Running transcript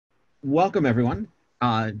Welcome everyone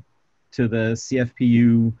to the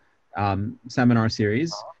CFPU seminar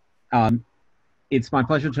series. It's my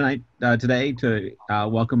pleasure today to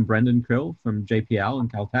welcome Brendan Crill from JPL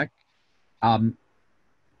and Caltech.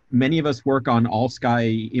 Many of us work on all-sky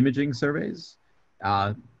imaging surveys,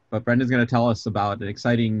 but Brendan's going to tell us about an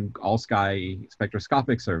exciting all-sky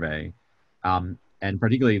spectroscopic survey, and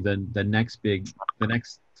particularly the next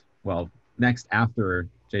after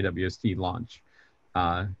JWST launch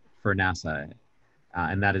for NASA,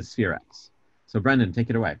 and that is SPHEREx. So Brendan,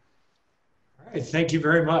 take it away. All right, thank you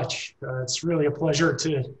very much. It's really a pleasure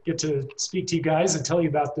to get to speak to you guys and tell you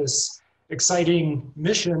about this exciting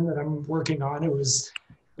mission that I'm working on.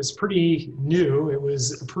 It's pretty new. It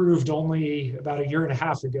was approved only about a year and a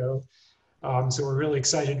half ago. So we're really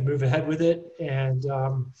excited to move ahead with it. And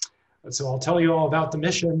so I'll tell you all about the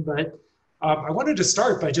mission, but I wanted to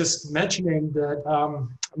start by just mentioning that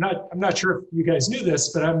I'm not sure if you guys knew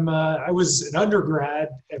this, but I was an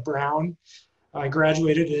undergrad at Brown. I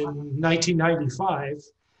graduated in 1995,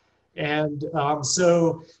 and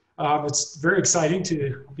it's very exciting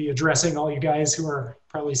to be addressing all you guys who are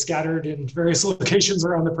probably scattered in various locations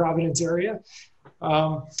around the Providence area.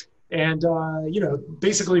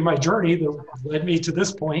 Basically my journey that led me to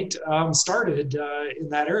this point started in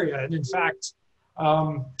that area, and in fact,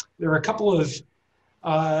 there are a couple of,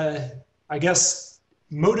 I guess,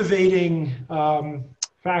 motivating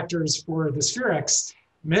factors for the SPHEREx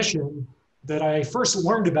mission that I first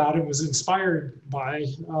learned about and was inspired by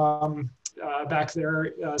back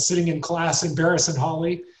there sitting in class in Barris and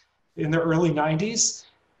Hawley in the early 90s.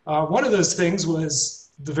 One of those things was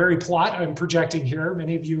the very plot I'm projecting here.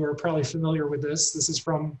 Many of you are probably familiar with this. This is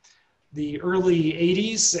from the early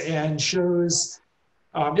 80s and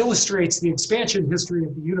illustrates the expansion history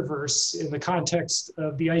of the universe in the context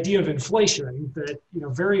of the idea of inflation, that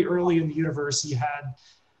very early in the universe you had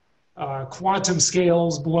quantum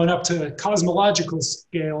scales blown up to cosmological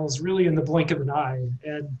scales really in the blink of an eye.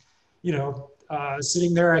 And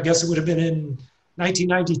sitting there, I guess it would have been in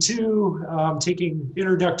 1992, taking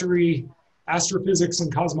introductory astrophysics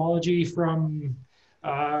and cosmology from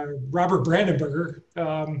Robert Brandenburger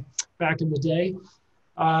back in the day.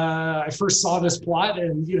 I first saw this plot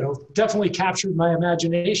and, definitely captured my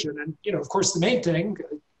imagination. And, of course, the main thing,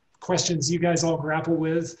 questions you guys all grapple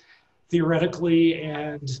with theoretically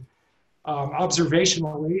and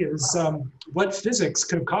observationally is what physics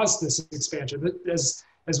could have caused this expansion. As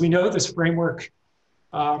we know, this framework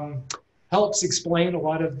helps explain a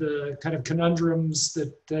lot of the kind of conundrums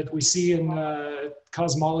that we see in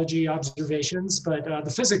cosmology observations, but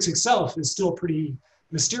the physics itself is still pretty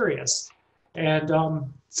mysterious. And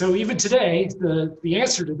so even today, the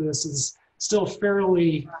answer to this is still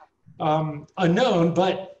fairly unknown,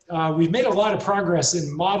 but we've made a lot of progress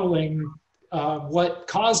in modeling what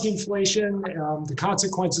caused inflation, the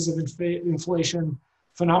consequences of inflation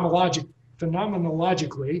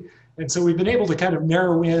phenomenologically. And so we've been able to kind of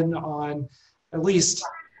narrow in on at least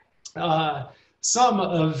some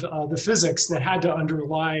of the physics that had to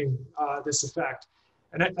underlie this effect.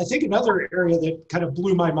 And I think another area that kind of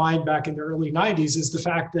blew my mind back in the early 90s is the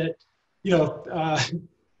fact that,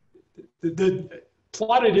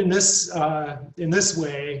 plotted in this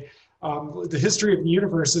way, the history of the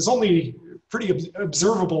universe is only pretty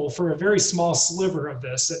observable for a very small sliver of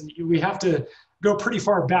this. And we have to go pretty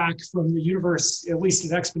far back from the universe, at least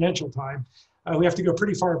in exponential time. We have to go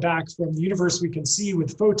pretty far back from the universe we can see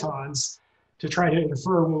with photons to try to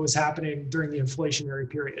infer what was happening during the inflationary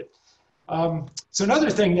period. So another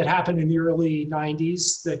thing that happened in the early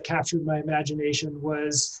 90s that captured my imagination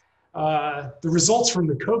was the results from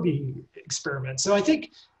the COBE experiment. So I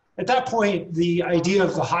think at that point, the idea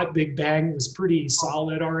of the hot Big Bang was pretty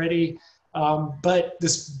solid already. But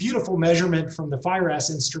this beautiful measurement from the SPHEREx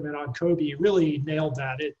instrument on COBE really nailed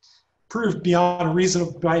that. It proved beyond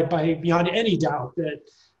beyond any doubt that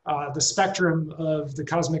the spectrum of the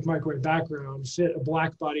cosmic microwave background fit a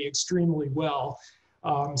black body extremely well.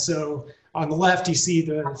 So on the left, you see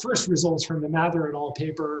the first results from the Mather et al.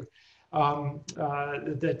 Paper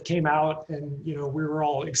that came out, and we were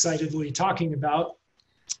all excitedly talking about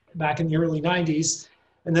back in the early 90s.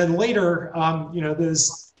 And then later,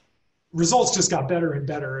 those results just got better and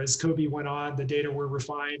better as COBE went on, the data were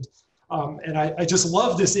refined. And I just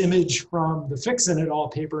love this image from the Fixon et al.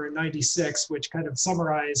 Paper in 96, which kind of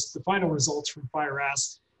summarized the final results from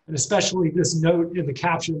SPHEREx, and especially this note in the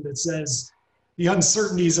caption that says, "The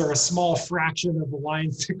uncertainties are a small fraction of the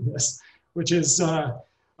line thickness," which is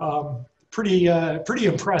pretty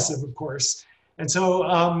impressive, of course. And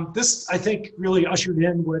so this, I think, really ushered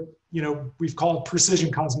in what we've called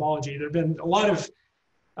precision cosmology. There have been a lot of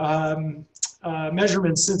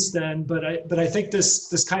measurements since then, but I think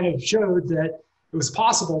this kind of showed that it was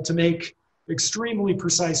possible to make extremely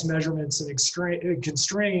precise measurements and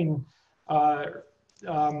constrain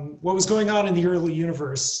what was going on in the early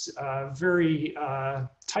universe very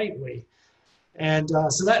tightly. And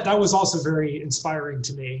so that was also very inspiring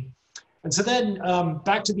to me. And so then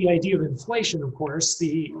back to the idea of inflation, of course,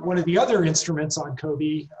 one of the other instruments on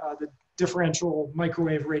COBE, the differential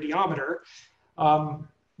microwave radiometer,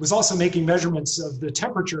 was also making measurements of the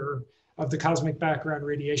temperature of the cosmic background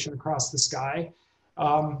radiation across the sky.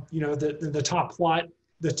 You know, the top plot,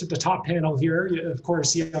 the top panel here, of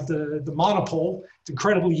course, you have the monopole. It's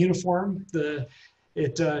incredibly uniform.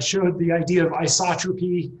 It showed the idea of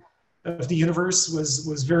isotropy of the universe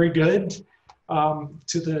was very good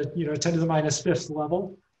to the 10 to the minus fifth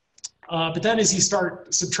level. But then as you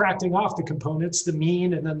start subtracting off the components, the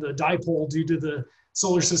mean and then the dipole due to the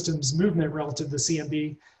solar system's movement relative to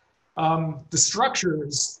CMB, the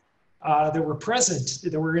structures that were present,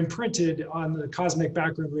 that were imprinted on the cosmic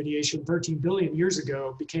background radiation 13 billion years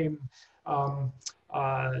ago became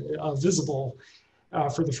visible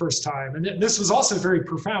for the first time. And this was also very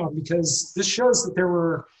profound because this shows that there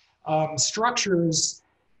were structures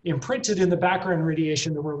imprinted in the background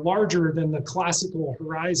radiation that were larger than the classical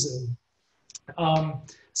horizon.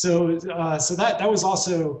 So that was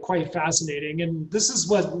also quite fascinating. And this is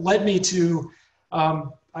what led me to,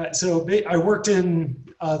 so I worked in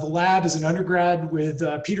the lab as an undergrad with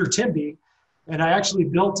Peter Timby, and I actually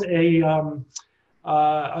built a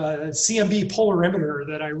CMB polarimeter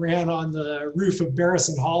that I ran on the roof of Barris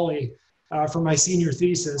and Hawley for my senior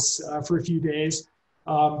thesis for a few days.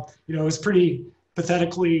 It was pretty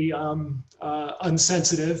pathetically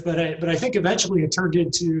unsensitive, but I think eventually it turned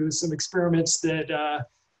into some experiments that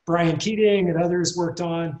Brian Keating and others worked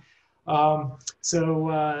on. So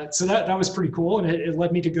that was pretty cool, and it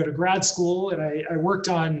led me to go to grad school, and I worked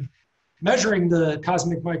on measuring the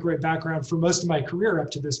cosmic microwave background for most of my career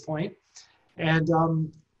up to this point. And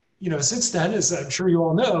since then, as I'm sure you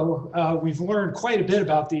all know, we've learned quite a bit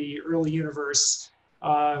about the early universe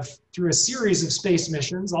through a series of space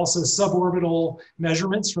missions, also suborbital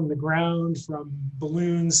measurements from the ground, from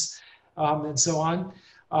balloons, and so on.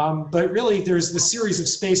 But really, there's the series of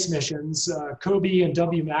space missions, COBE and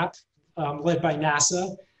WMAP, led by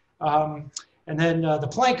NASA, and then the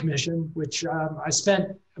Planck mission, which I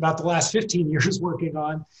spent about the last 15 years working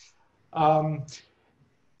on,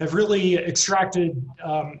 have really extracted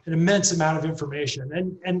an immense amount of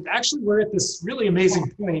information. And actually, we're at this really amazing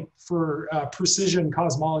point for precision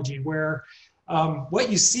cosmology, where what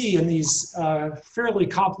you see in these fairly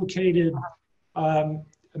complicated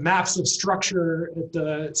maps of structure at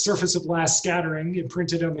the surface of last scattering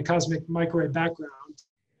imprinted on the cosmic microwave background,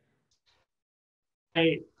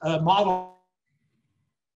 a model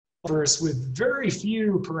with very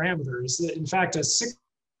few parameters. In fact, a 6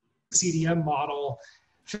 CDM model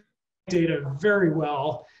data very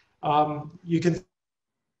well. You can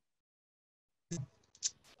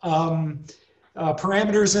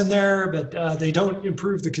parameters in there, but they don't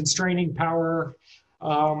improve the constraining power.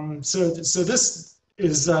 So this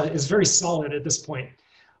is very solid at this point.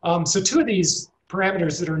 So two of these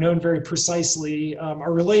parameters that are known very precisely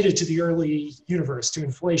are related to the early universe, to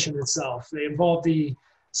inflation itself. They involve the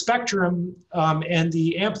spectrum and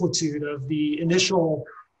the amplitude of the initial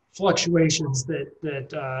fluctuations that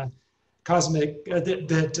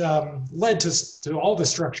led to all the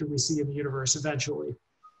structure we see in the universe eventually.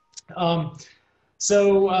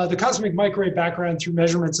 So the cosmic microwave background, through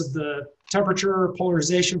measurements of the temperature,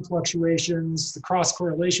 polarization fluctuations, the cross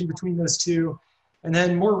correlation between those two, and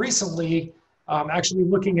then more recently, actually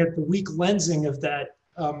looking at the weak lensing of that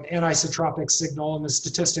anisotropic signal and the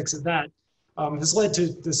statistics of that, has led to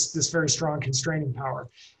this very strong constraining power.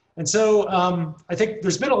 And so I think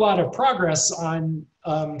there's been a lot of progress on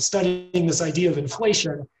studying this idea of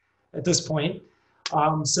inflation at this point.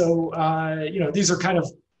 These are kind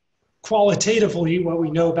of qualitatively what we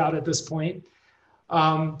know about at this point.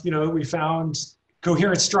 We found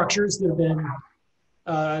coherent structures that have been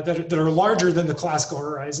that are larger than the classical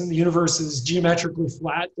horizon. The universe is geometrically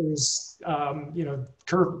flat. There's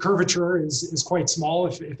curvature is quite small,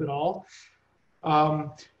 if at all.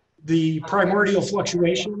 The primordial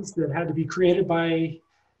fluctuations that had to be created by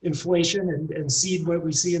inflation and seed what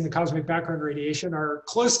we see in the cosmic background radiation are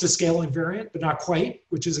close to scale invariant, but not quite,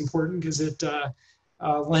 which is important because it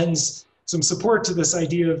lends some support to this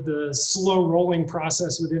idea of the slow rolling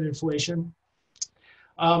process within inflation.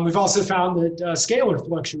 We've also found that scalar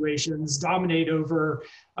fluctuations dominate over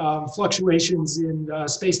fluctuations in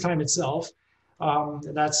space-time itself.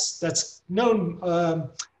 And that's known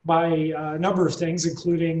by a number of things,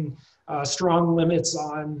 including strong limits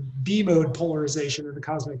on B mode polarization in the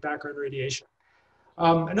cosmic background radiation.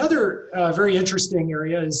 Another very interesting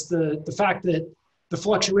area is the fact that the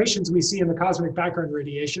fluctuations we see in the cosmic background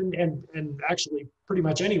radiation, and actually pretty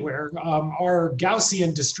much anywhere, are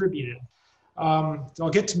Gaussian distributed. So I'll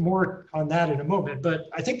get to more on that in a moment, but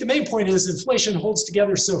I think the main point is inflation holds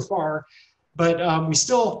together so far, but we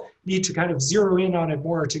still need to kind of zero in on it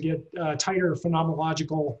more to get a tighter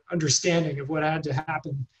phenomenological understanding of what had to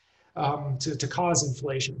happen to cause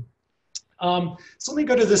inflation. So let me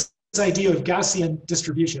go to this idea of Gaussian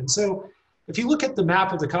distribution. So if you look at the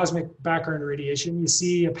map of the cosmic background radiation, you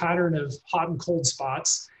see a pattern of hot and cold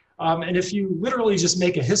spots. And if you literally just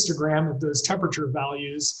make a histogram of those temperature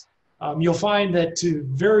values, you'll find that to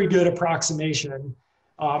very good approximation,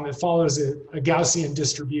 it follows a Gaussian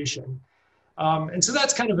distribution. And so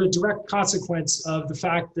that's kind of a direct consequence of the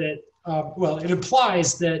fact that, well, it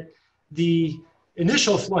implies that the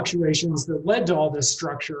initial fluctuations that led to all this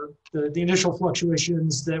structure, the initial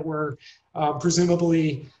fluctuations that were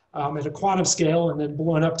presumably at a quantum scale and then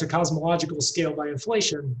blown up to cosmological scale by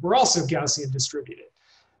inflation, were also Gaussian distributed.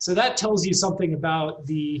 So that tells you something about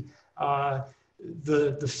the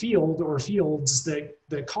field or fields that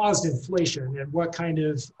caused inflation and what kind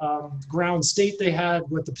of ground state they had,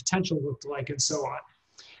 what the potential looked like, and so on.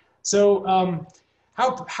 So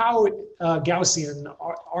how Gaussian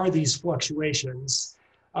are these fluctuations?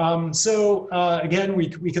 Again,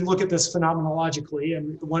 we can look at this phenomenologically,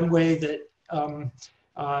 and one way that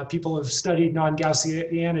people have studied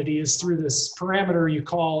non-Gaussianity is through this parameter you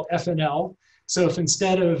call FNL. So if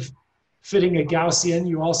instead of fitting a Gaussian,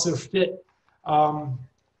 you also fit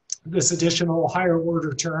this additional higher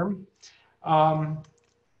order term,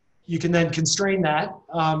 you can then constrain that,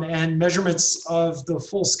 and measurements of the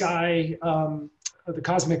full sky of the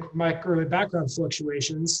cosmic microwave background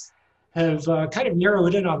fluctuations have kind of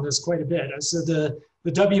narrowed in on this quite a bit. So the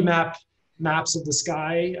WMAP maps of the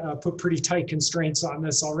sky put pretty tight constraints on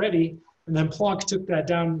this already, and then Planck took that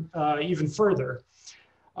down even further.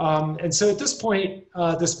 And so at this point,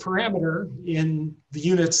 this parameter in the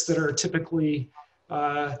units that are typically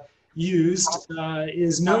used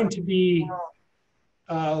is known to be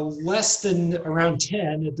less than around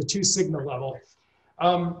 10 at the 2 sigma level.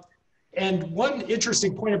 And one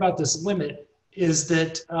interesting point about this limit is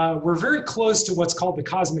that we're very close to what's called the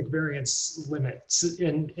cosmic variance limit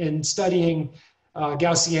in studying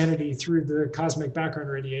Gaussianity through the cosmic background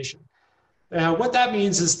radiation. What that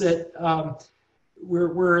means is that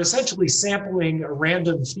we're essentially sampling a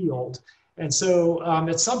random field. And so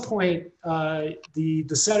at some point, the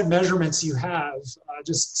set of measurements you have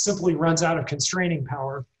just simply runs out of constraining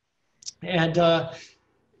power. And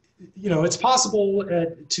it's possible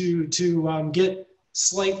to get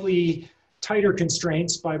slightly tighter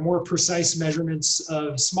constraints by more precise measurements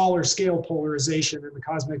of smaller scale polarization in the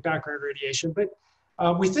cosmic background radiation. But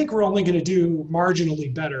we think we're only going to do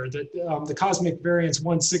marginally better, that the cosmic variance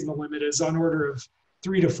 1 sigma limit is on order of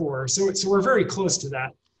 3 to 4. So we're very close to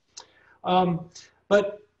that.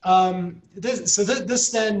 This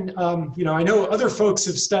then, I know other folks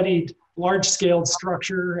have studied large scaled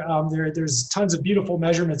structure. There's tons of beautiful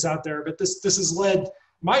measurements out there, but this has led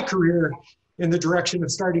my career in the direction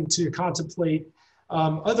of starting to contemplate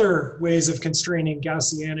other ways of constraining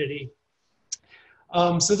Gaussianity.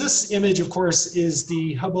 So this image, of course, is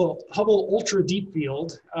the Hubble Ultra Deep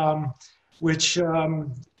Field, which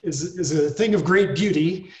is a thing of great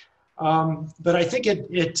beauty. But I think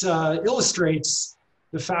it illustrates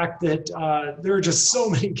the fact that there are just so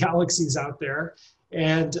many galaxies out there.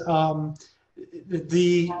 And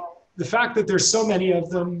the fact that there's so many of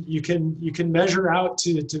them, you can measure out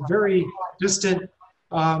to very distant,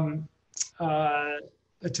 to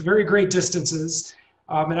very great distances,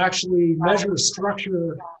 and actually measure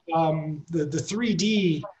structure, the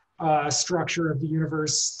 3D structure of the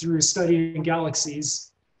universe through studying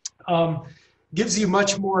galaxies. Gives you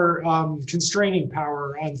much more constraining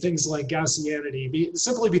power on things like Gaussianity,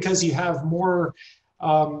 simply because you have more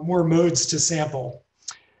modes to sample.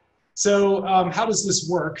 So how does this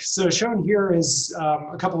work? So shown here is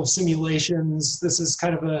a couple of simulations. This is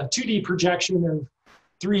kind of a 2D projection of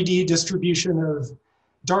 3D distribution of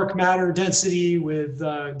dark matter density with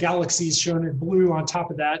galaxies shown in blue on top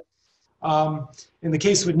of that. In the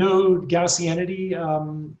case with no Gaussianity,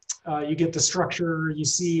 you get the structure you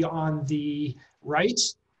see on the right.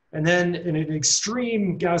 And then in an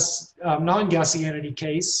extreme non-Gaussianity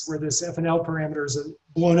case, where this FNL parameter is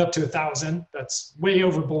blown up to 1,000, that's way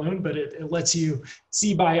overblown, but it lets you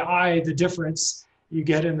see by eye the difference you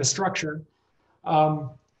get in the structure. You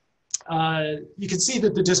can see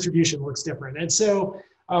that the distribution looks different. And so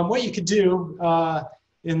what you could do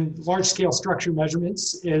in large-scale structure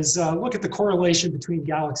measurements is look at the correlation between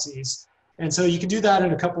galaxies. And so you can do that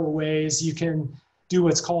in a couple of ways. You can do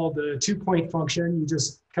what's called the two-point function. You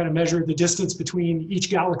just kind of measure the distance between each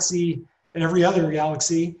galaxy and every other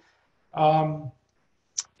galaxy.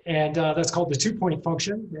 That's called the two-point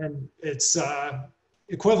function, and it's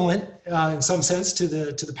equivalent in some sense to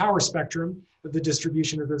the power spectrum of the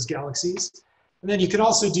distribution of those galaxies. And then you can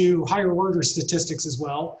also do higher order statistics as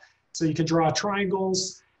well. So you can draw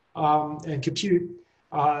triangles and compute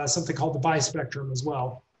something called the bispectrum as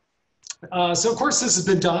well. So of course this has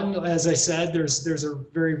been done. As I said, there's a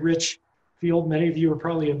very rich field. Many of you are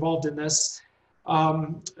probably involved in this.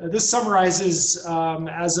 This summarizes,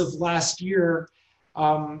 as of last year,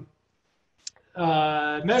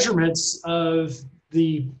 measurements of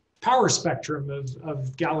the power spectrum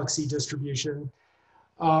of galaxy distribution.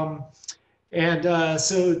 So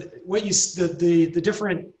what the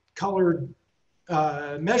different colored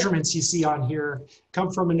measurements you see on here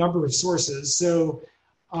come from a number of sources. So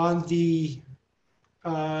on the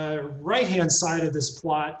right-hand side of this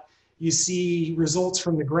plot, you see results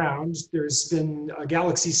from the ground. There's been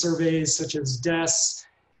galaxy surveys such as DESS,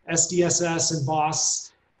 SDSS, and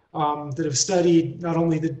BOSS that have studied not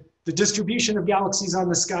only the distribution of galaxies on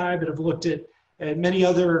the sky, but have looked at many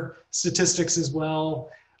other statistics as well,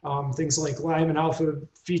 things like Lyman alpha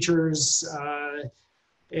features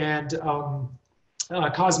and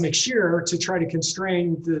cosmic shear to try to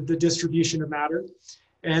constrain the distribution of matter.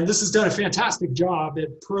 And this has done a fantastic job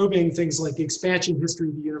at probing things like the expansion history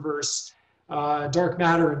of the universe, dark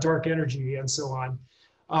matter and dark energy, and so on.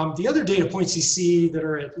 The other data points you see that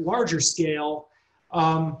are at larger scale,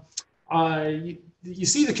 you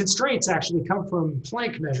see the constraints actually come from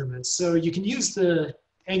Planck measurements. So you can use the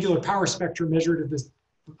angular power spectrum measured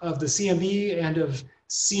of the CMB and of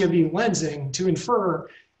CMB lensing to infer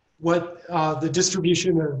what the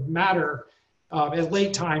distribution of matter at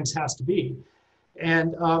late times has to be.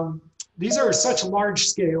 And these are such large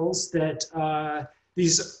scales that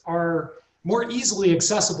these are more easily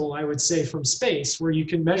accessible, I would say, from space, where you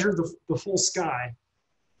can measure the full sky.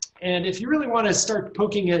 And if you really want to start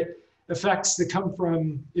poking at effects that come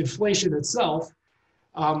from inflation itself,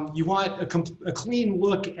 you want a clean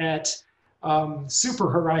look at super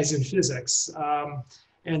horizon physics.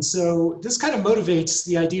 And so this kind of motivates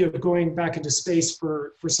the idea of going back into space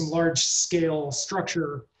for some large scale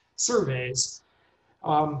structure surveys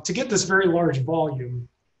to get this very large volume.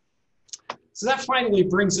 So that finally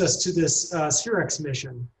brings us to this SPHEREx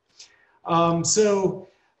mission.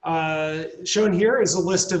 Shown here is a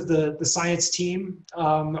list of the science team.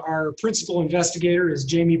 Our principal investigator is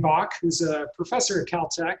Jamie Bach, who's a professor at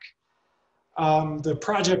Caltech. The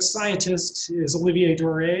project scientist is Olivier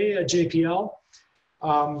Doré at JPL.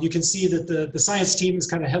 You can see that the science team is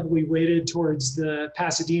kind of heavily weighted towards the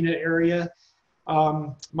Pasadena area.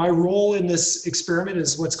 My role in this experiment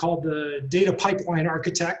is what's called the data pipeline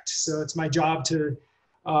architect. So it's my job to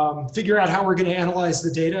figure out how we're going to analyze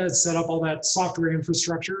the data and set up all that software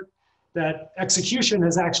infrastructure. That execution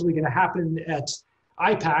is actually going to happen at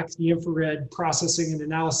IPAC, the Infrared Processing and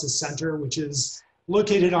Analysis Center, which is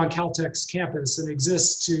located on Caltech's campus and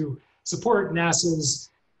exists to support NASA's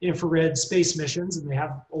infrared space missions. And they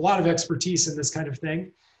have a lot of expertise in this kind of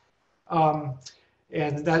thing.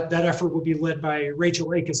 And that effort will be led by Rachel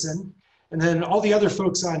Akeson. And then all the other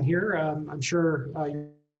folks on here, I'm sure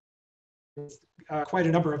quite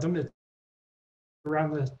a number of them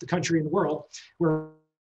around the country and the world, where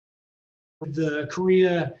the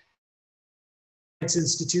Korea Science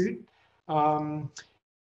Institute.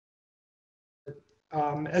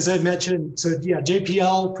 As I mentioned, so yeah,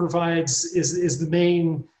 JPL is the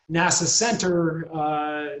main NASA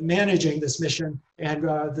center managing this mission, and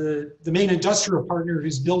the main industrial partner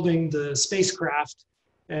who's building the spacecraft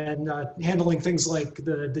and handling things like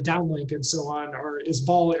the downlink and so on is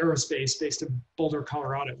Ball Aerospace, based in Boulder,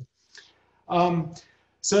 Colorado.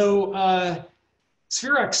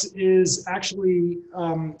 SPHEREx is actually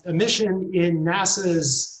a mission in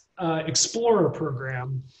NASA's Explorer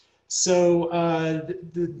program. So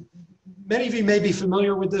many of you may be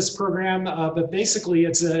familiar with this program, but basically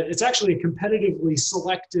it's actually a competitively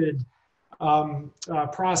selected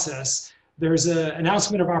process. There's an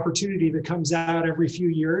announcement of opportunity that comes out every few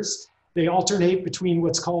years. They alternate between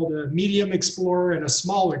what's called a medium explorer and a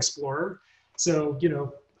small explorer. So, you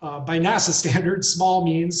know, by NASA standards, small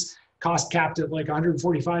means cost capped at like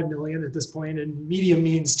 145 million at this point, and medium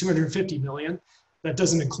means 250 million. That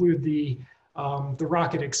doesn't include the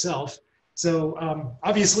rocket itself. So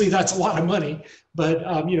obviously that's a lot of money,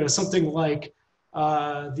 but you know, something like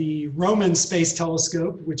the Roman Space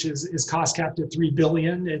Telescope, which is cost capped at 3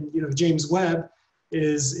 billion, and you know, James Webb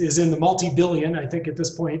is in the multi-billion, I think at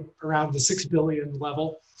this point around the 6 billion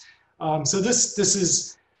level. So this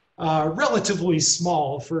is relatively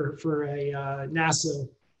small for a NASA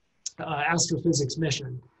astrophysics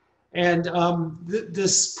mission. And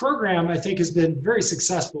this program, I think, has been very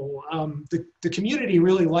successful. The community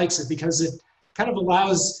really likes it because it kind of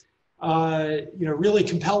allows really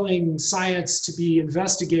compelling science to be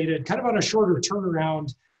investigated kind of on a shorter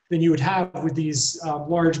turnaround than you would have with these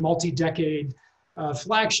large multi-decade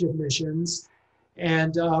flagship missions.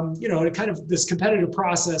 And it kind of, this competitive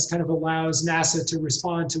process kind of allows NASA to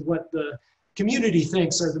respond to what the community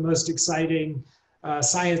thinks are the most exciting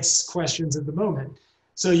science questions at the moment.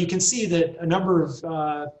 So you can see that a number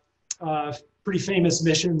of pretty famous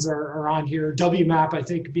missions are on here. WMAP, I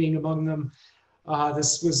think, being among them.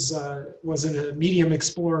 This was in a medium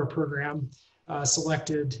explorer program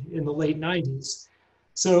selected in the late 90s.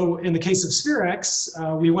 So in the case of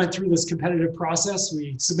SPHEREx, we went through this competitive process.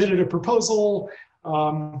 We submitted a proposal.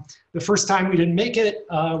 The first time we didn't make it,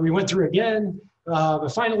 we went through again. But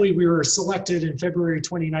finally, we were selected in February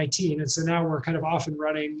 2019. And so now we're kind of off and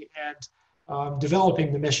running and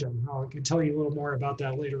developing the mission. I can tell you a little more about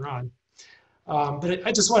that later on. But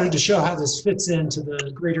I just wanted to show how this fits into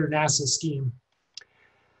the greater NASA scheme.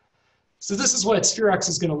 So this is what SPHEREx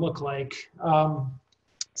is going to look like.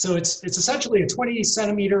 So it's essentially a 20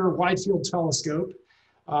 centimeter wide field telescope.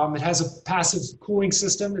 It has a passive cooling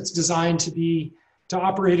system. It's designed to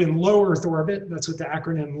operate in low Earth orbit. That's what the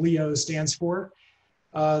acronym LEO stands for.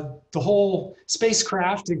 The whole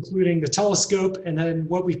spacecraft, including the telescope and then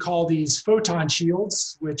what we call these photon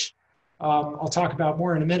shields, which I'll talk about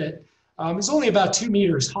more in a minute, is only about 2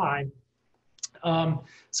 meters high.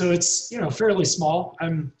 So it's fairly small.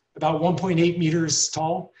 I'm about 1.8 meters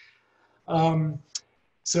tall. And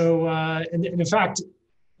in fact,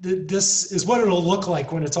 this is what it'll look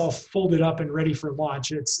like when it's all folded up and ready for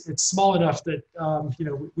launch. It's small enough that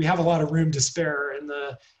we have a lot of room to spare in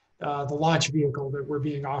the launch vehicle that we're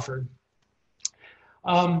being offered.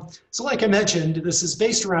 So like I mentioned, this is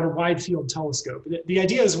based around a wide field telescope. The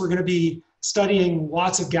idea is we're going to be studying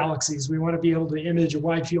lots of galaxies. We want to be able to image a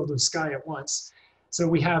wide field of sky at once. So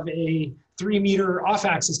we have a 3 meter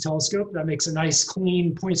off-axis telescope that makes a nice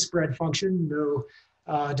clean point spread function, no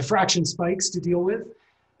diffraction spikes to deal with.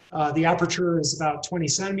 The aperture is about 20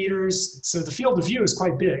 centimeters. So the field of view is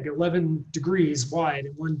quite big, 11 degrees wide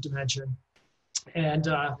in one dimension. And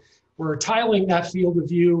we're tiling that field of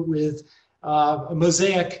view with a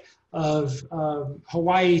mosaic of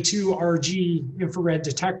Hawaii 2 RG infrared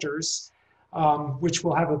detectors, which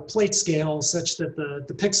will have a plate scale such that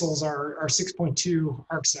the pixels are 6.2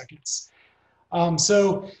 arc seconds.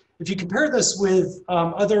 So if you compare this with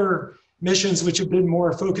other missions which have been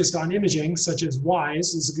more focused on imaging, such as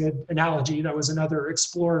WISE is a good analogy. That was another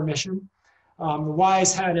Explorer mission. The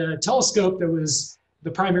WISE had a telescope that was,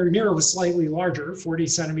 the primary mirror was slightly larger, 40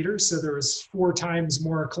 centimeters, so there was 4 times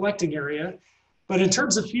more collecting area. But in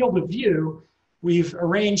terms of field of view, we've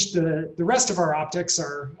arranged the rest of our optics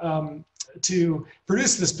are to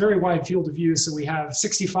produce this very wide field of view, so we have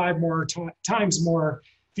 65 more times more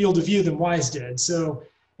field of view than WISE did. So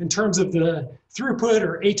in terms of the throughput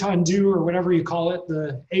or étendue or whatever you call it,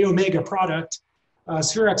 the A omega product,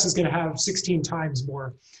 SPHEREx is going to have 16 times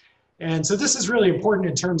more. And so this is really important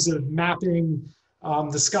in terms of mapping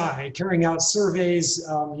the sky, carrying out surveys,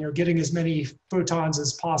 getting as many photons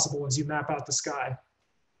as possible as you map out the sky.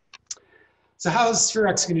 So how is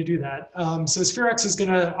SPHEREx going to do that? So SPHEREx is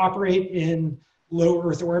going to operate in low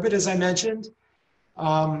Earth orbit, as I mentioned.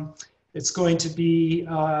 It's going to be,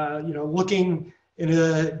 looking in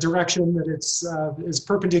a direction that is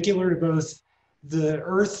perpendicular to both the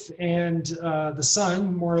Earth and the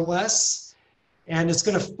Sun, more or less. And it's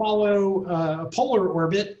going to follow a polar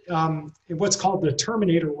orbit in what's called the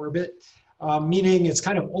terminator orbit, meaning it's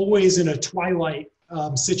kind of always in a twilight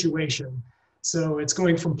situation. So it's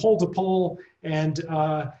going from pole to pole and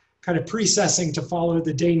kind of precessing to follow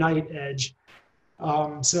the day-night edge.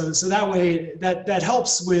 So that way, that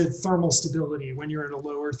helps with thermal stability when you're in a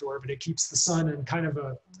low Earth orbit. It keeps the sun in kind of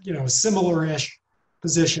a similar-ish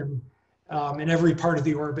position in every part of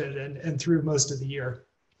the orbit and through most of the year.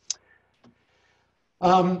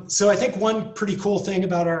 So I think one pretty cool thing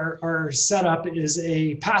about our setup is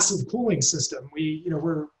a passive cooling system.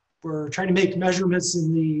 We're trying to make measurements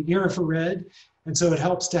in the near infrared, and so it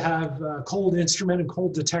helps to have cold instrument and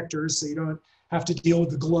cold detectors, so you don't have to deal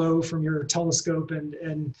with the glow from your telescope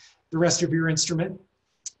and the rest of your instrument.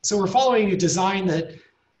 So we're following a design that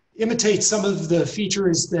imitates some of the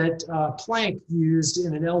features that Planck used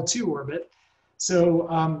in an L2 orbit. So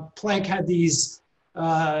Planck had these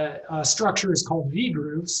structures called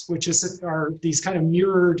V-grooves, which are these kind of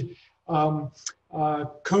mirrored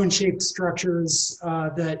cone-shaped structures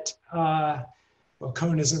that, well,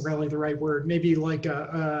 cone isn't really the right word, maybe like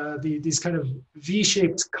these kind of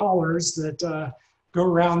V-shaped collars that go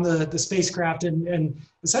around the spacecraft and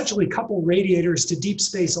essentially couple radiators to deep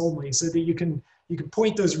space only, so that you can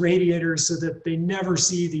point those radiators so that they never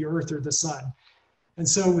see the Earth or the sun. And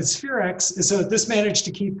so with SPHEREx, so this managed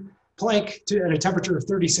to keep Planck at a temperature of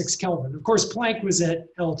 36 Kelvin. Of course, Planck was at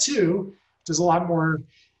L2, which is a lot more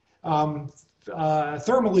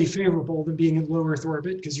thermally favorable than being in low Earth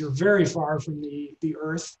orbit, because you're very far from the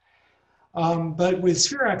Earth. But with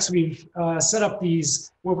SPHEREx, we've set up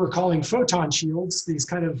these, what we're calling photon shields, these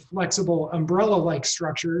kind of flexible umbrella-like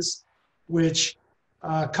structures, which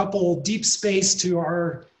couple deep space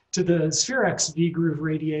to the SPHEREx V-groove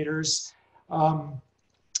radiators.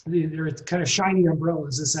 They're kind of shiny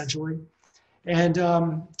umbrellas, essentially, and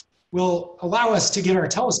will allow us to get our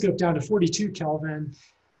telescope down to 42 Kelvin,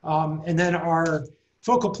 and then our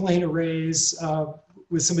focal plane arrays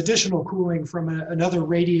with some additional cooling from another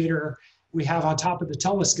radiator we have on top of the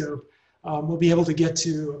telescope, we'll be able to get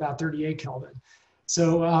to about 38 Kelvin.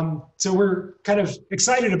 So, so we're kind of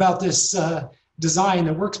excited about this design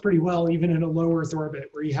that works pretty well even in a low Earth orbit,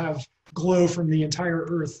 where you have glow from the entire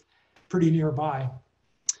Earth pretty nearby.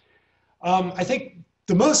 I think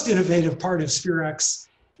the most innovative part of SPHEREx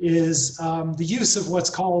is the use of what's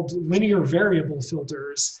called linear variable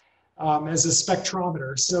filters as a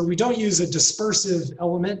spectrometer. So we don't use a dispersive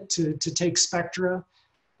element to take spectra.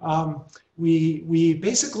 We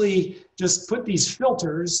basically just put these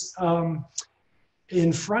filters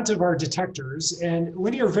in front of our detectors, and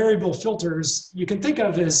linear variable filters you can think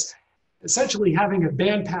of as essentially having a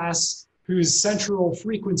bandpass whose central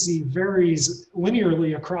frequency varies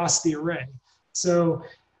linearly across the array. So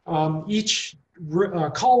each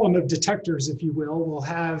column of detectors, if you will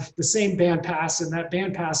have the same bandpass, and that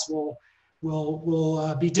bandpass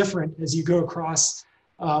will be different as you go across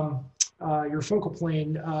your focal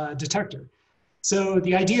plane detector. So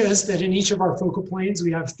the idea is that in each of our focal planes,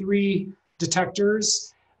 we have 3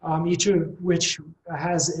 detectors, each of which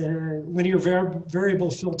has a linear variable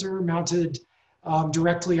filter mounted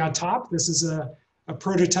directly on top. This is a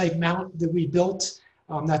prototype mount that we built.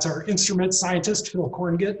 That's our instrument scientist, Phil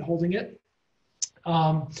Korngut, holding it.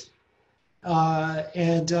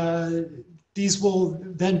 These will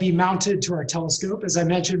then be mounted to our telescope. As I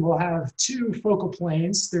mentioned, we'll have 2 focal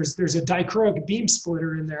planes. There's a dichroic beam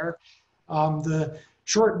splitter in there. The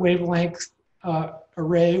short wavelength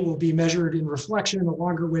array will be measured in reflection. The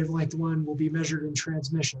longer wavelength one will be measured in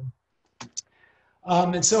transmission.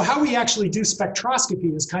 And so how we actually do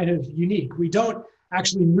spectroscopy is kind of unique. We don't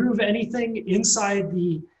actually move anything inside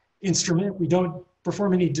the instrument. We don't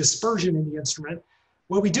perform any dispersion in the instrument.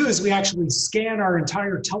 What we do is we actually scan our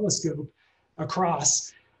entire telescope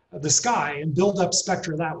across the sky and build up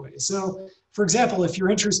spectra that way. So, for example, if you're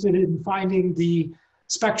interested in finding the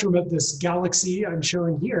spectrum of this galaxy I'm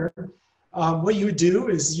showing here, what you would do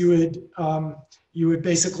is you would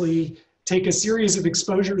basically take a series of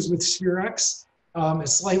exposures with SPHEREx at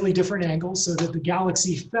slightly different angles so that the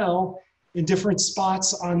galaxy fell in different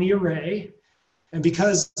spots on the array. And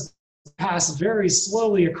because it passes very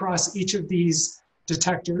slowly across each of these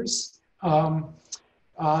detectors,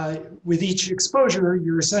 with each exposure,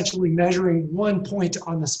 you're essentially measuring 1 point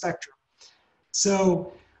on the spectrum.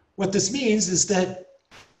 So what this means is that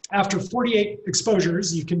after 48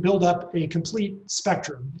 exposures, you can build up a complete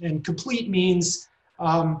spectrum. And complete means,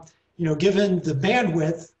 given the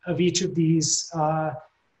bandwidth of each of these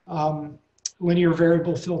linear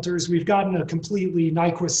variable filters, we've gotten a completely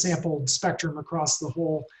Nyquist sampled spectrum across the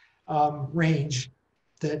whole range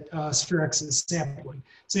that SPHEREx is sampling.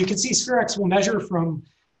 So you can see SPHEREx will measure from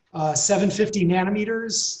 750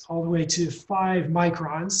 nanometers all the way to 5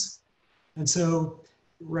 microns. And so,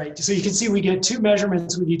 so you can see we get 2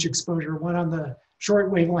 measurements with each exposure, one on the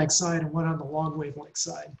short wavelength side and one on the long wavelength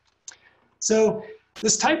side. So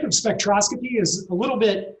this type of spectroscopy is a little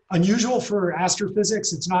bit unusual for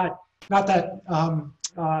astrophysics. It's not that,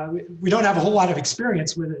 we don't have a whole lot of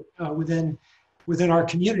experience with it within our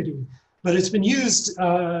community. But it's been used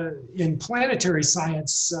in planetary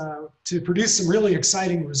science to produce some really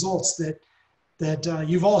exciting results that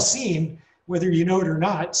you've all seen, whether you know it or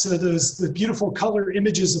not. So the beautiful color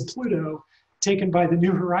images of Pluto taken by the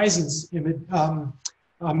New Horizons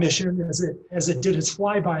mission as it did its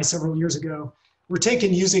flyby several years ago were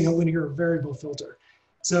taken using a linear variable filter.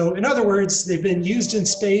 So in other words, they've been used in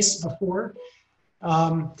space before,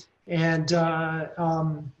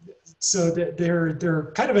 so that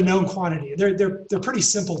they're kind of a known quantity. They're pretty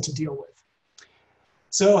simple to deal with.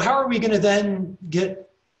 So how are we going to then get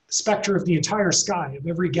spectra of the entire sky, of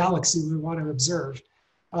every galaxy we want to observe?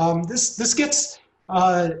 This gets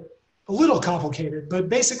a little complicated, but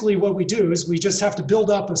basically what we do is we just have to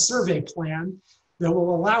build up a survey plan that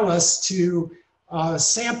will allow us to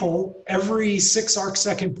sample every 6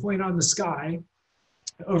 arcsecond point on the sky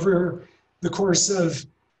over the course of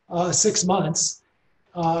 6 months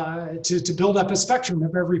to build up a spectrum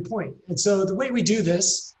of every point. And so the way we do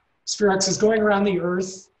this, SPHEREx is going around the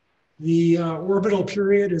Earth. The orbital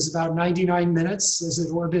period is about 99 minutes as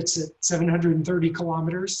it orbits at 730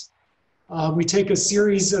 kilometers. We take a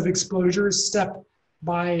series of exposures step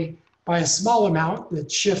by a small amount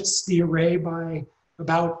that shifts the array by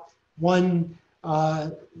about 1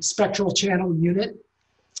 spectral channel unit.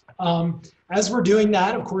 As we're doing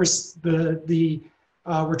that, of course,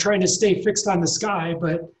 we're trying to stay fixed on the sky,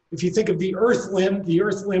 but if you think of the Earth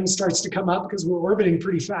limb starts to come up because we're orbiting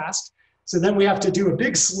pretty fast. So then we have to do a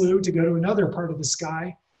big slew to go to another part of the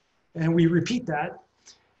sky, and we repeat that.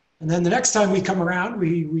 And then the next time we come around,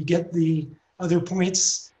 we get the other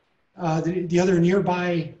points, the other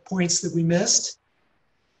nearby points that we missed.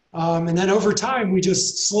 And then over time, we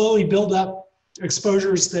just slowly build up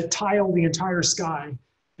exposures that tile the entire sky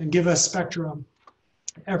and give us spectrum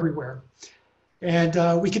everywhere.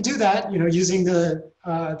 And we can do that, using the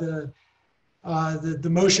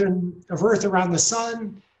motion of Earth around the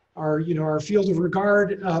sun, our field of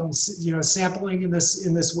regard, sampling in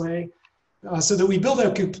this way, so that we build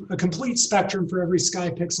a complete spectrum for every sky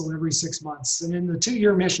pixel every 6 months. And in the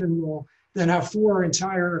 2-year mission, we'll then have 4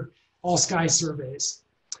 entire all-sky surveys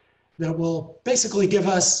that will basically give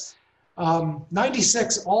us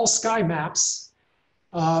 96 all-sky maps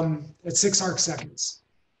at 6 arcseconds,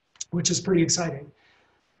 which is pretty exciting.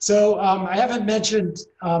 So I haven't mentioned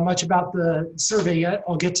much about the survey yet.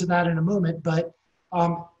 I'll get to that in a moment. But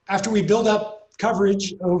after we build up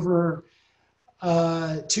coverage over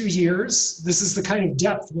 2 years, this is the kind of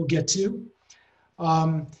depth we'll get to.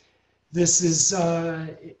 This is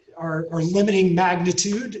our limiting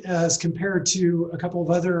magnitude as compared to a couple of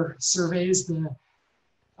other surveys, the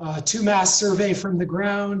 2-mass survey from the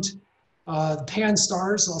ground, the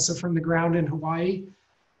Pan-STARRS, also from the ground in Hawaii.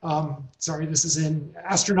 Sorry, this is in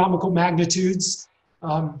astronomical magnitudes,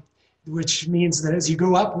 which means that as you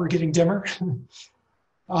go up, we're getting dimmer.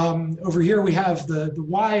 Over here, we have the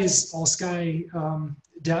WISE all-sky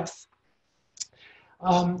depth.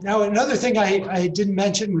 Now, another thing I didn't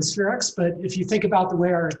mention was SPHEREx, but if you think about the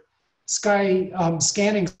way our sky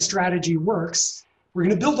scanning strategy works, we're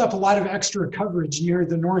going to build up a lot of extra coverage near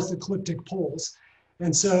the north ecliptic poles.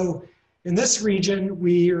 And so in this region,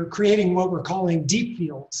 we are creating what we're calling deep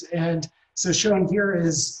fields. And so shown here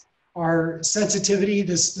is our sensitivity.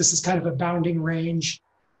 This is kind of a bounding range.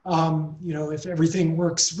 If everything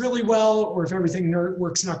works really well, or if everything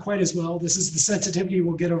works not quite as well, this is the sensitivity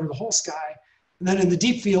we'll get over the whole sky. And then in the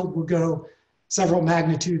deep field, we'll go several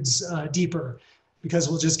magnitudes deeper because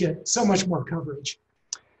we'll just get so much more coverage.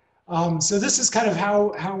 So this is kind of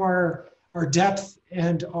how our depth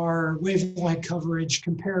and our wavelength coverage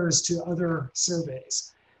compares to other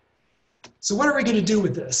surveys. So what are we going to do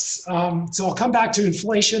with this? So I'll come back to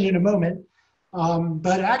inflation in a moment.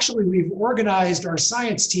 But actually, we've organized our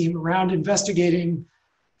science team around investigating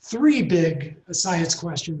 3 big science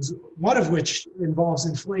questions, one of which involves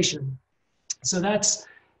inflation. So that's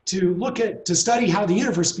to study how the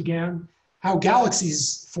universe began, how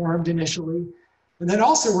galaxies formed initially, and then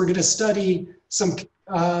also we're going to study some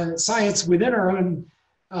science within our own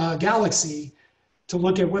galaxy to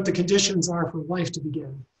look at what the conditions are for life to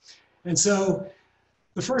begin. And so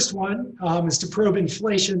the first one is to probe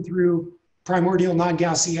inflation through primordial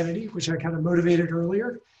non-Gaussianity, which I kind of motivated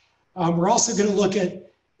earlier. We're also going to look at,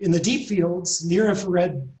 in the deep fields,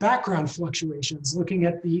 near-infrared background fluctuations, looking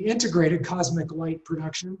at the integrated cosmic light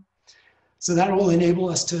production. So that will enable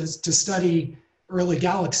us to study early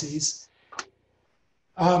galaxies.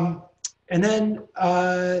 And then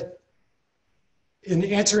in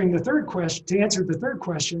answering the third question, to answer the third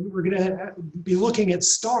question, we're going to be looking at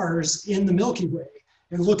stars in the Milky Way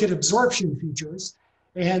and look at absorption features.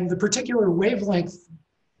 And the particular wavelength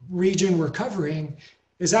region we're covering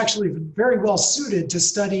is actually very well suited to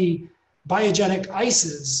study biogenic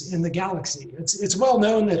ices in the galaxy. It's well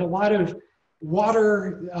known that a lot of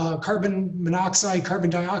water, carbon monoxide, carbon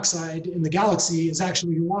dioxide in the galaxy is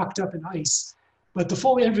actually locked up in ice, but the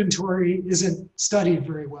full inventory isn't studied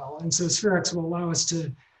very well. And so SPHEREx will allow us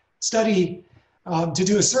to study, to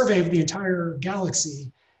do a survey of the entire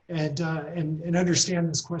galaxy and understand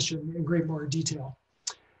this question in great more detail.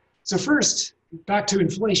 So first, back to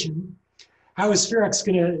inflation. how is SPHEREx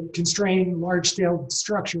going to constrain large-scale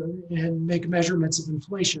structure and make measurements of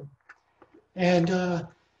inflation? And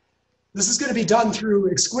this is going to be done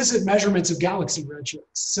through exquisite measurements of galaxy redshifts.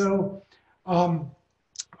 So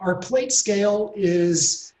our plate scale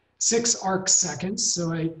is 6 arc seconds. So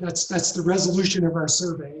that's the resolution of our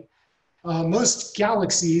survey. Most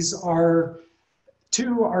galaxies are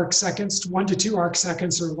 2 arc seconds, 1 to 2 arc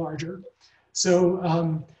seconds or larger.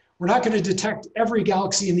 So we're not going to detect every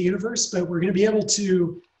galaxy in the universe, but we're going to be able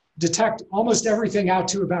to detect almost everything out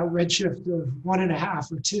to about redshift of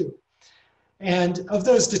 1.5 or 2. And of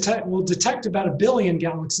those, we'll detect about 1 billion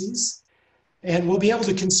galaxies, and we'll be able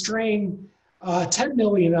to constrain 10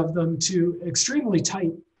 million of them to extremely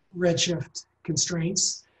tight redshift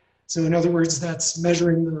constraints. So in other words, that's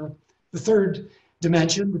measuring the third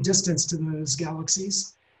dimension, the distance to those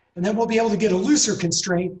galaxies. And then we'll be able to get a looser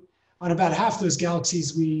constraint on about half those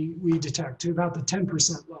galaxies we detect, to about the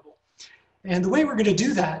 10% level. And the way we're going to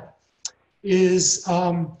do that is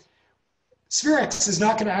SPHEREx is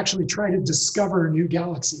not going to actually try to discover new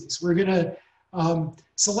galaxies. We're going to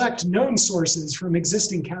select known sources from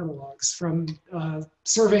existing catalogs, from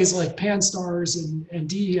surveys like PanSTARRS and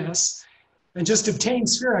DES, and just obtain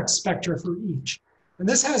SPHEREx spectra for each. And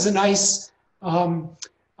this has a nice,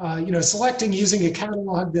 selecting using a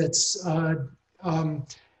catalog that's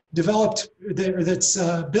developed, that's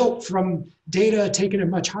built from data taken at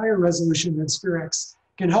much higher resolution than SPHEREx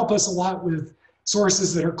can help us a lot with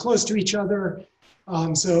sources that are close to each other.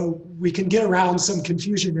 So we can get around some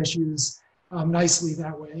confusion issues nicely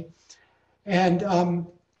that way. And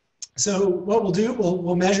so what we'll do,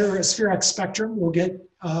 we'll measure a SPHEREx spectrum. We'll get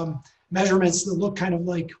measurements that look kind of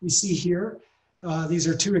like we see here. These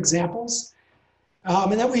are 2 examples.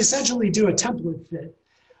 And then we essentially do a template fit.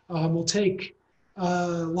 We'll take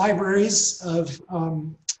libraries of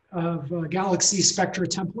galaxy spectra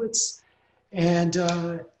templates and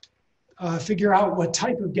figure out what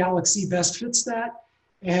type of galaxy best fits that.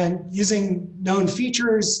 And using known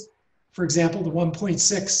features, for example, the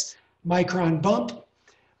 1.6 micron bump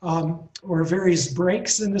or various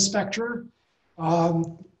breaks in the spectra,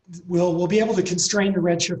 we'll be able to constrain the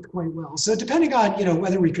redshift quite well. So depending on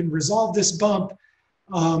whether we can resolve this bump,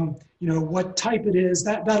 what type it is,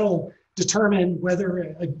 that'll determine whether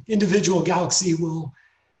an individual galaxy will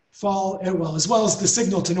fall, as well as the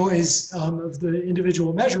signal to noise of the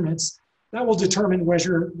individual measurements. That will determine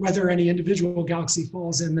whether any individual galaxy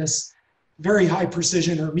falls in this very high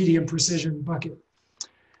precision or medium precision bucket.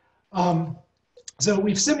 So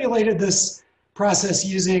we've simulated this process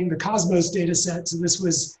using the Cosmos data set. So this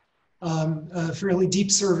was a fairly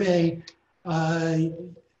deep survey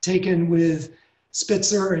taken with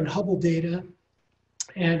Spitzer and Hubble data.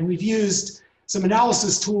 And we've used some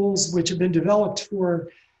analysis tools which have been developed for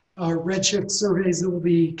redshift surveys that will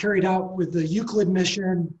be carried out with the Euclid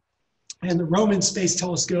mission and the Roman Space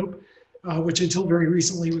Telescope, which until very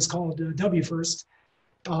recently was called WFIRST.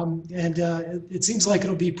 It seems like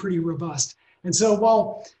it'll be pretty robust. And so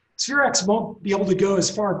while SPHEREx won't be able to go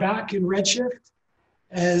as far back in redshift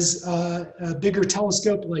as a bigger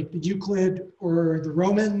telescope like the Euclid or the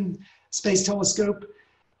Roman Space Telescope,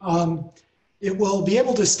 it will be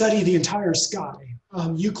able to study the entire sky.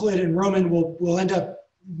 Euclid and Roman will end up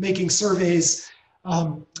making surveys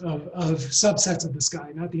of subsets of the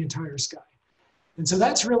sky, not the entire sky. And so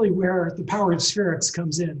that's really where the power of SPHEREx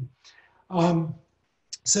comes in.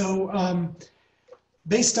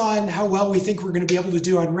 Based on how well we think we're going to be able to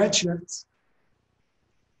do on redshifts,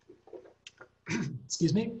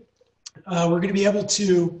 excuse me, we're going to be able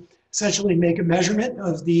to essentially make a measurement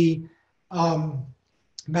of the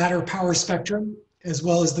matter power spectrum as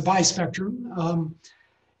well as the bispectrum.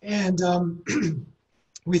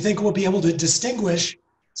 We think we'll be able to distinguish,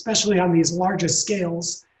 especially on these largest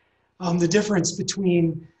scales, the difference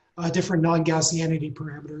between different non-Gaussianity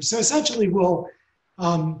parameters. So essentially we'll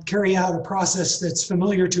carry out a process that's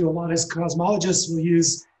familiar to a lot of cosmologists. We'll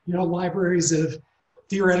use libraries of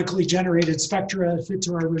theoretically generated spectra fit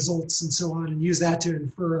to our results and so on, and use that to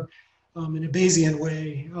infer in a Bayesian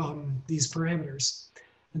way these parameters.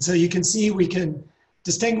 And so you can see we can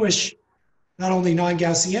distinguish not only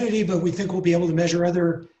non-Gaussianity, but we think we'll be able to measure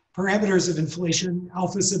other parameters of inflation.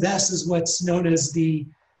 Alpha sub s is what's known as the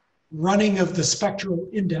running of the spectral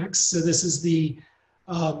index. So this is the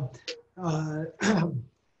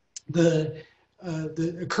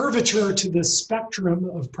curvature to the spectrum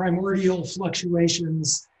of primordial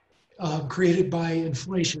fluctuations created by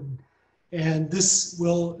inflation. And this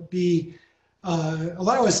will be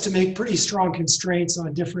allow us to make pretty strong constraints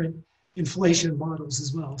on different inflation models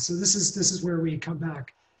as well. So this is where we come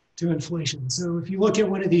back to inflation. So if you look at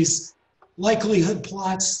one of these likelihood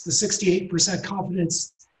plots, the 68%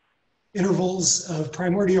 confidence intervals of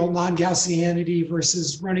primordial non-Gaussianity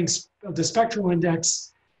versus running the spectral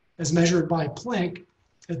index as measured by Planck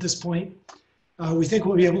at this point, we think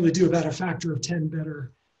we'll be able to do about a factor of 10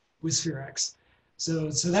 better with SPHEREx. So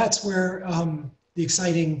that's where the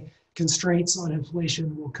exciting constraints on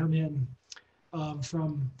inflation will come in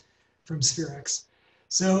from SPHEREx.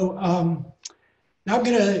 So now I'm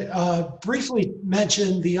going to briefly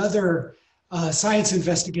mention the other science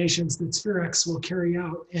investigations that SPHEREx will carry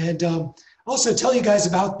out, and also tell you guys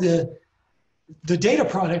about the data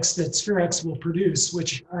products that SPHEREx will produce,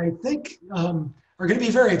 which I think are going to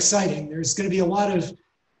be very exciting. There's going to be a lot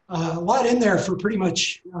in there for pretty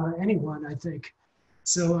much anyone, I think.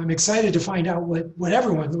 So I'm excited to find out what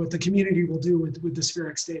the community will do with the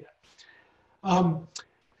SPHEREx data.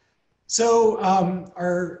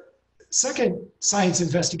 Our second science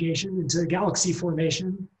investigation into galaxy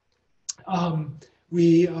formation, on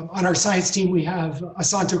our science team, we have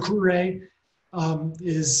Asante Kure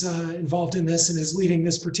is involved in this and is leading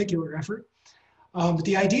this particular effort. But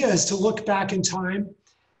the idea is to look back in time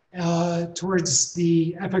towards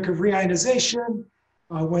the epoch of reionization,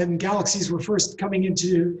 when galaxies were first coming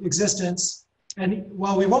into existence. And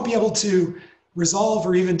while we won't be able to resolve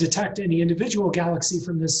or even detect any individual galaxy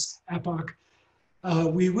from this epoch,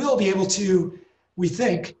 we will be able to, we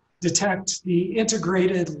think, detect the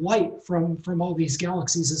integrated light from all these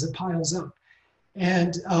galaxies as it piles up.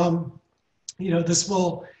 And this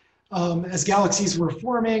will, as galaxies were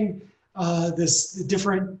forming, this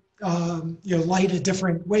different light at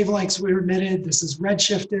different wavelengths were emitted. This is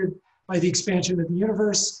redshifted by the expansion of the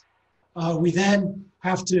universe. We then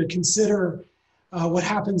have to consider what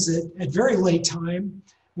happens at very late time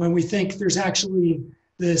when we think there's actually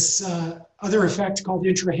this other effect called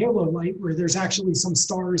intrahalo light, where there's actually some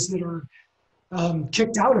stars that are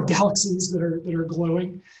kicked out of galaxies that are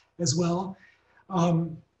glowing as well.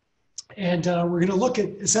 And we're going to look at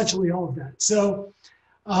essentially all of that. So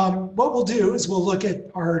what we'll do is we'll look at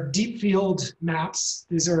our deep field maps.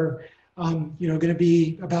 These are going to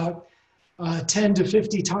be about 10 to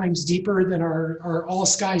 50 times deeper than our all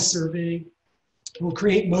sky survey. We'll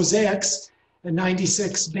create mosaics at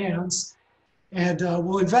 96 bands, and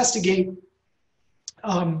we'll investigate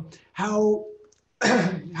how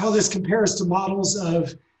this compares to models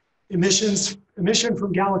of emission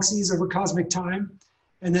from galaxies over cosmic time,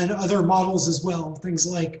 and then other models as well, things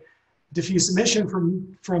like diffuse emission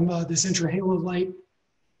from this intrahalo light,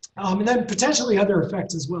 and then potentially other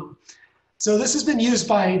effects as well. So this has been used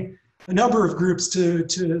by a number of groups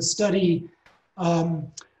to study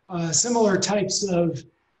similar types of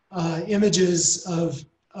images of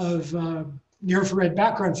near-infrared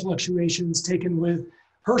background fluctuations taken with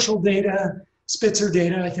Herschel data. Spitzer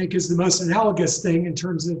data, I think, is the most analogous thing in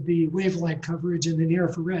terms of the wavelength coverage in the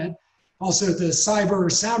near-infrared. Also, the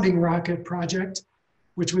Cyber Sounding Rocket project,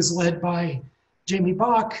 which was led by Jamie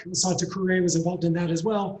Bach. Asante Kure was involved in that as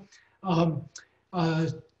well.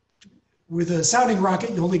 With a sounding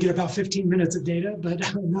rocket, you only get about 15 minutes of data,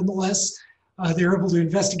 but nonetheless, they're able to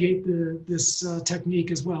investigate this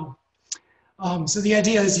technique as well. So the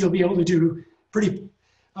idea is you'll be able to do pretty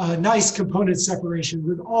nice component separation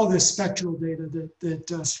with all this spectral data that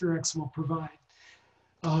SPHEREx will provide,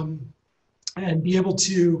 and be able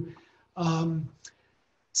to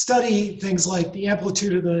study things like the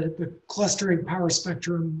amplitude of the clustering power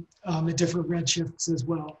spectrum at different redshifts as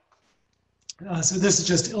well. So this is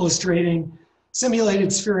just illustrating simulated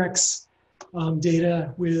SPHEREx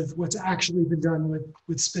data with what's actually been done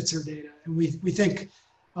with Spitzer data. And we think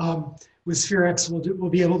with SPHEREx we'll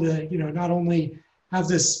be able to not only have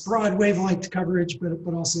this broad wavelength coverage,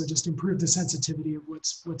 but also just improve the sensitivity of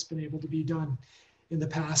what's been able to be done in the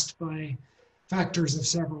past by factors of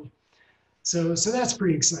several. So that's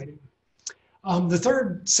pretty exciting. The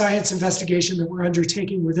third science investigation that we're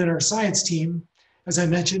undertaking within our science team, as I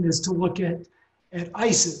mentioned, is to look at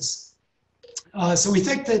ices. So we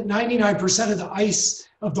think that 99% of the ice,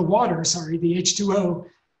 of the water, the H2O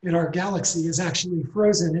in our galaxy is actually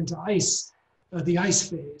frozen into ice, the ice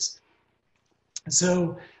phase.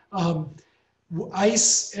 So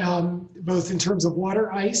ice, both in terms of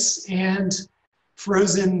water ice and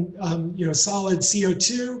frozen, solid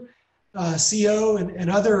CO2, CO and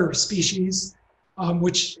other species,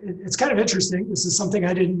 which it's kind of interesting. This is something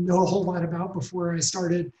I didn't know a whole lot about before I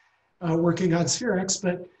started working on SPHEREx,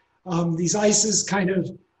 but these ices kind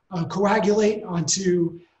of coagulate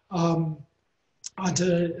onto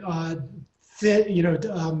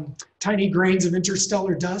thin, tiny grains of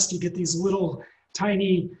interstellar dust. You get these little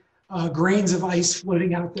tiny grains of ice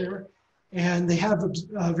floating out there. and they have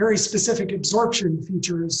very specific absorption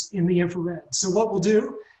features in the infrared. So what we'll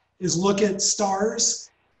do is look at stars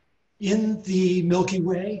in the Milky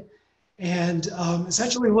Way and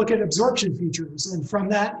essentially look at absorption features, and from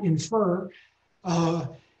that infer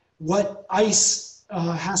what ice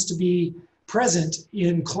has to be present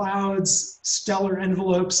in clouds, stellar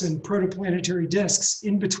envelopes, and protoplanetary disks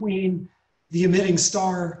in between the emitting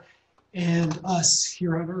star and us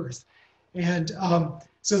here on Earth. And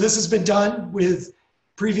so this has been done with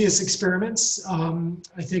previous experiments,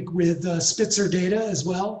 I think with Spitzer data as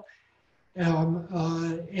well.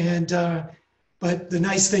 But the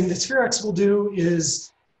nice thing that SPHEREx will do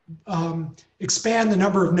is expand the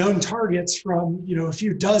number of known targets from a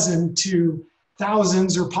few dozen to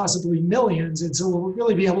thousands or possibly millions. And so we'll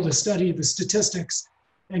really be able to study the statistics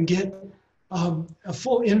and get a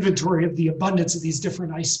full inventory of the abundance of these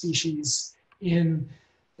different ice species in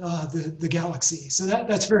the galaxy. So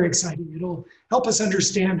that's very exciting. It'll help us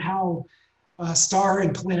understand how star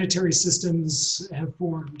and planetary systems have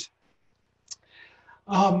formed.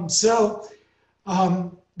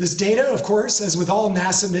 This data, of course, as with all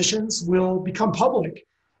NASA missions, will become public,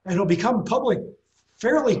 and it'll become public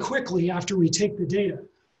fairly quickly after we take the data.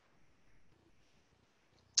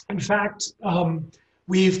 In fact,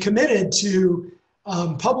 we've committed to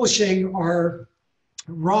publishing our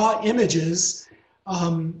raw images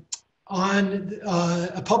on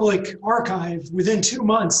a public archive within 2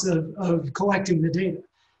 months of collecting the data.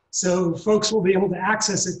 So folks will be able to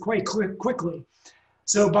access it quite quickly.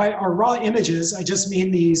 So by our raw images, I just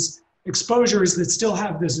mean these exposures that still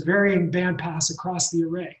have this varying bandpass across the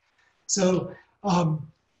array. So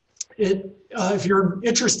if you're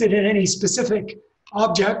interested in any specific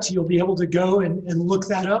object, you'll be able to go and look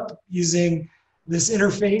that up using this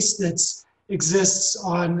interface that exists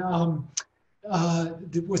on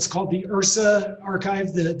what's called the URSA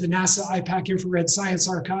archive, the NASA IPAC Infrared Science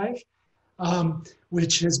Archive,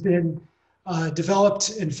 which has been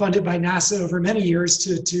developed and funded by NASA over many years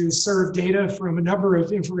to serve data from a number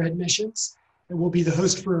of infrared missions, and will be the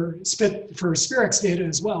host for SPHEREx data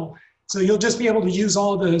as well. So you'll just be able to use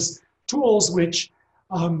all of those tools, which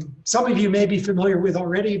some of you may be familiar with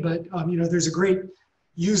already, but there's a great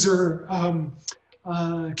user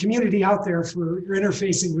community out there for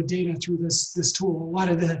interfacing with data through this tool. A lot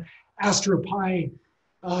of the AstroPy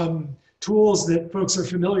tools that folks are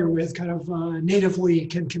familiar with kind of natively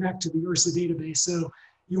can connect to the URSA database. So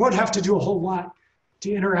you won't have to do a whole lot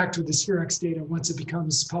to interact with the SPHEREx data once it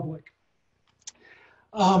becomes public.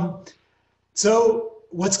 So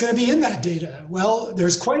what's going to be in that data? Well,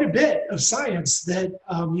 there's quite a bit of science that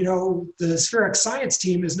the SPHEREx science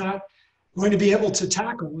team is not going to be able to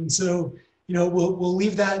tackle. And so we'll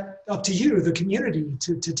leave that up to you, the community,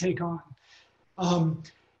 to take on.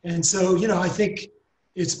 And so I think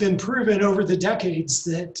it's been proven over the decades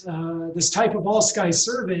that this type of all-sky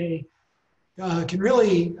survey can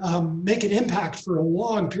really make an impact for a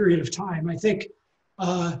long period of time. I think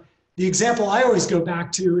the example I always go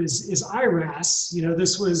back to is IRAS.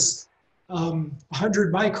 This was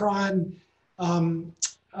 100 micron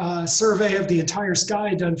survey of the entire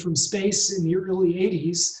sky done from space in the early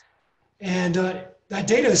 80s. And that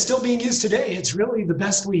data is still being used today. It's really the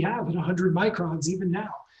best we have at 100 microns even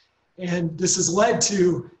now. And this has led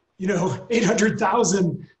to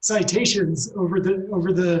 800,000 citations over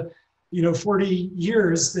the 40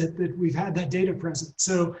 years that we've had that data present.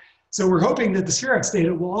 So we're hoping that the SPHEREx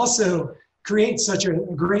data will also create such a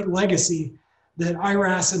great legacy that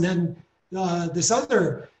IRAS and then this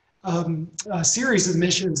other series of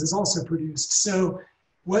missions has also produced. So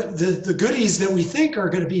what the goodies that we think are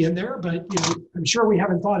going to be in there, but I'm sure we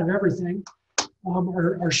haven't thought of everything,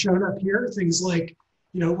 are shown up here. Things like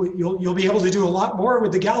you'll be able to do a lot more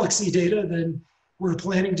with the galaxy data than we're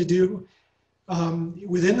planning to do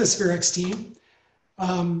within the SPHEREx team.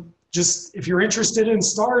 Just if you're interested in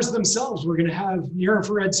stars themselves, we're going to have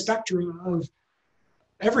near-infrared spectra of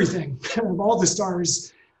everything, of all the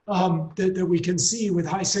stars that we can see with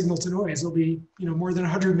high signal to noise. There'll be more than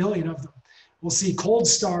 100 million of them. We'll see cold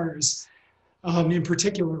stars in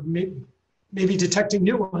particular, maybe detecting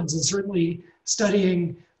new ones, and certainly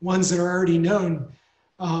studying ones that are already known,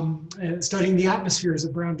 studying the atmospheres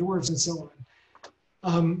of brown dwarfs and so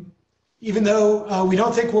on. Even though we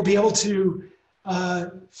don't think we'll be able to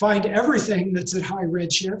find everything that's at high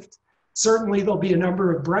redshift, certainly there'll be a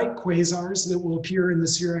number of bright quasars that will appear in the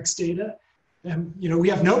SPHEREx data. And we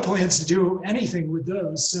have no plans to do anything with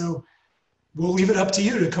those. So we'll leave it up to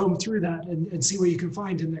you to comb through that and see what you can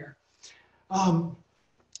find in there.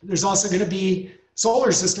 There's also going to be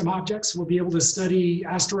solar system objects. We'll be able to study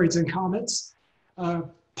asteroids and comets.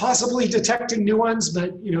 possibly detecting new ones,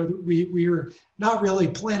 but we are not really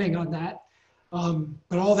planning on that.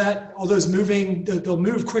 But all those moving, they'll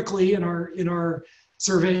move quickly in our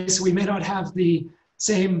surveys. So we may not have the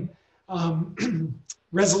same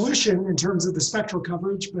resolution in terms of the spectral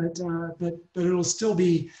coverage, but it'll still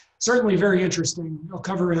be certainly very interesting. It'll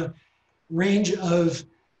cover a range of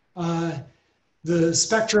the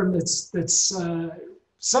spectrum that's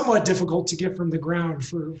somewhat difficult to get from the ground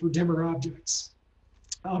for dimmer objects.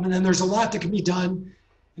 And then there's a lot that can be done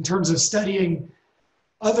in terms of studying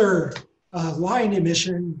other line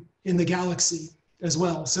emission in the galaxy as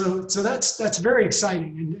well. So that's very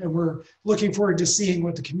exciting, and we're looking forward to seeing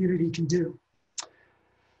what the community can do.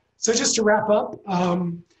 So just to wrap up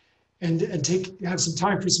and have some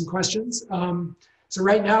time for some questions. So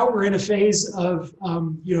right now we're in a phase of,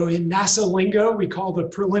 in NASA lingo, we call the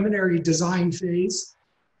preliminary design phase.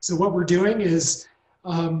 So what we're doing is,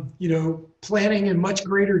 planning in much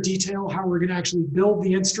greater detail how we're going to actually build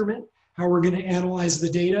the instrument, how we're going to analyze the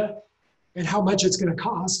data, and how much it's going to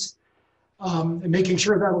cost, and making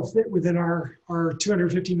sure that'll fit within our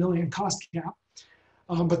 250 million cost cap.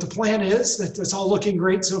 But the plan is that it's all looking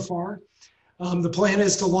great so far. The plan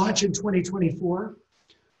is to launch in 2024.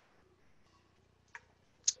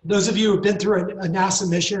 Those of you who have been through a NASA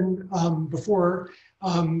mission before,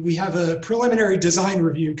 we have a preliminary design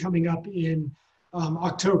review coming up in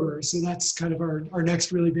October. So that's kind of our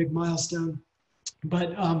next really big milestone.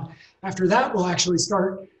 But after that, we'll actually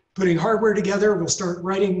start putting hardware together. We'll start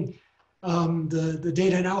writing the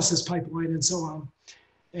data analysis pipeline and so on.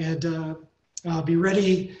 And be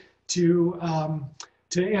ready to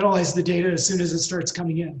analyze the data as soon as it starts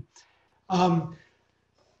coming in.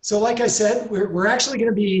 So like I said, we're actually going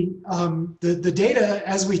to be, the data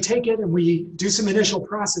as we take it and we do some initial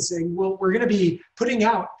processing, we're going to be putting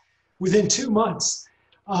out within 2 months.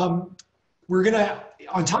 We're going to,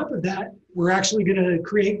 on top of that, we're actually going to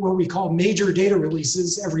create what we call major data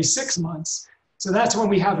releases every 6 months. So that's when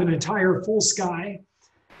we have an entire full sky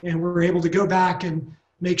and we're able to go back and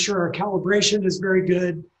make sure our calibration is very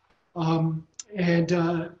good, and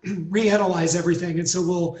reanalyze everything. And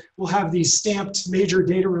so we'll have these stamped major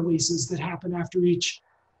data releases that happen after each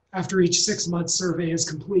 6 month survey is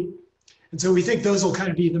complete. And so we think those will kind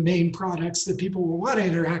of be the main products that people will want to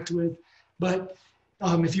interact with. But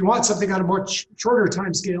if you want something on a much shorter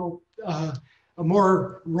time scale, a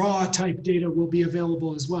more raw type data will be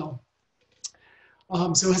available as well.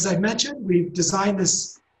 So as I mentioned, we've designed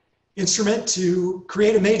this instrument to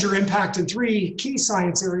create a major impact in 3 key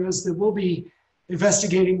science areas that we'll be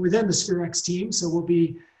investigating within the SPHEREx team. So we'll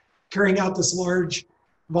be carrying out this large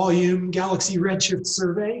volume galaxy redshift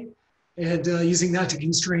survey and using that to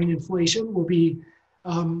constrain inflation. We'll be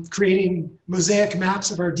creating mosaic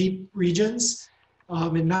maps of our deep regions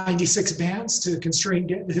in 96 bands to constrain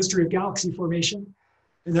the history of galaxy formation.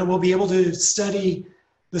 And then we'll be able to study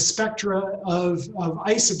the spectra of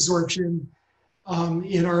ice absorption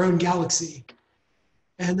in our own galaxy.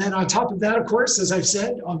 And then on top of that, of course, as I've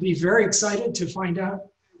said, I'll be very excited to find out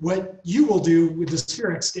what you will do with the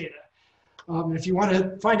SPHEREx data. If you want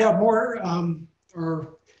to find out more, our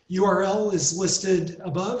URL is listed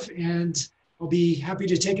above, and I'll be happy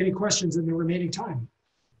to take any questions in the remaining time.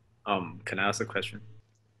 Can I ask a question?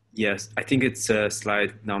 Yes, I think it's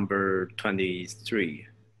slide number 23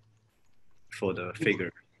 for the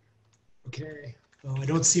figure. Okay. Oh, I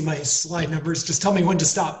don't see my slide numbers. Just tell me when to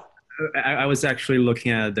stop. I was actually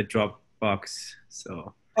looking at the Dropbox,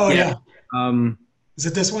 so. Oh yeah. Is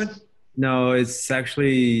it this one? No, it's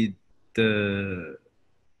actually the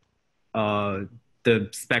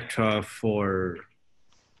spectra for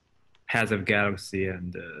passive galaxy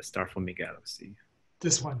and the star-forming galaxy.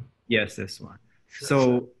 This one? Yes, this one. Sure.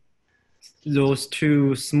 So those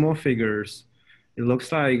 2 small figures, it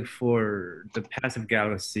looks like for the passive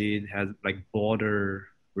galaxy, it has like broader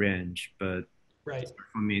range, but right.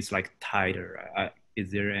 For me, it's like tighter.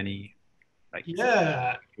 Is there any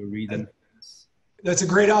reason? That's a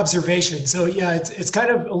great observation. So yeah, it's kind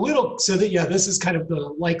of a little, so that, yeah, this is kind of the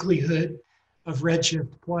likelihood of redshift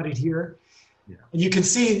plotted here. Yeah. And you can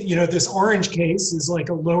see, this orange case is like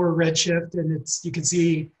a lower redshift, and you can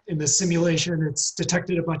see in the simulation, it's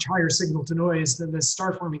detected a much higher signal to noise than the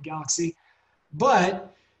star-forming galaxy.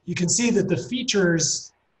 But you can see that the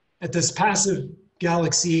features at this passive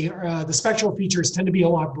galaxy, the spectral features tend to be a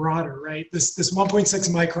lot broader, right? This 1.6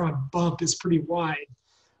 micron bump is pretty wide.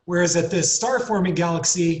 Whereas at this star-forming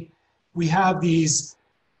galaxy, we have these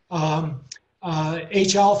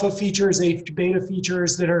H alpha features, H beta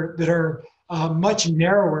features that are much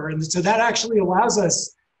narrower. And so that actually allows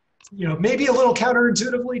us, maybe a little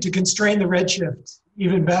counterintuitively, to constrain the redshift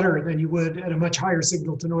even better than you would at a much higher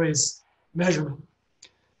signal to noise measurement.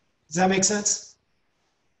 Does that make sense?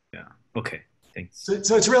 Yeah. Okay. Thanks.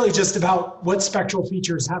 So it's really just about what spectral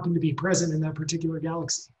features happen to be present in that particular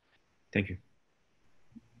galaxy. Thank you.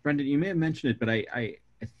 Brendan, you may have mentioned it, but I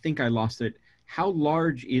think I lost it. How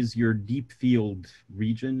large is your deep field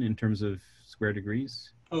region in terms of square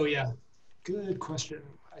degrees? Oh yeah, good question.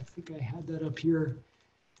 I think I had that up here.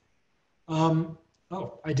 Oh,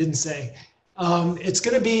 I didn't say. It's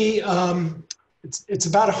going to be, it's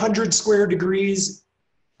about 100 square degrees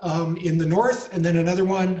in the north, and then another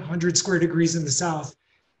 100 square degrees in the south.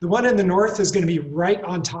 The one in the north is going to be right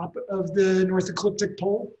on top of the north ecliptic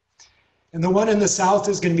pole. And the one in the south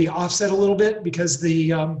is going to be offset a little bit because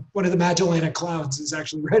the one of the Magellanic clouds is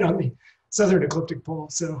actually right on the southern ecliptic pole.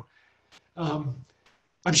 So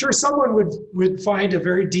I'm sure someone would find a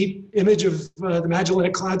very deep image of the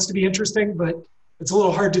Magellanic clouds to be interesting, but it's a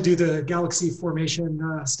little hard to do the galaxy formation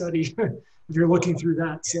study if you're looking through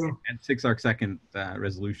that. So at 6 arcsecond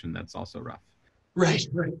resolution, that's also rough. Right.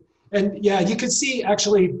 And yeah, you can see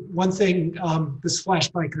actually one thing, this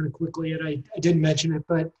flashed by kind of quickly, and I didn't mention it,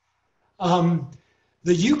 but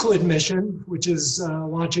the Euclid mission, which is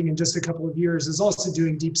launching in just a couple of years, is also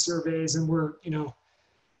doing deep surveys, and we're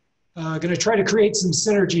going to try to create some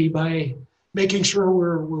synergy by making sure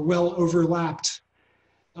we're well overlapped,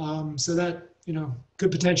 so that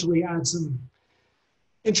could potentially add some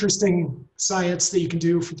interesting science that you can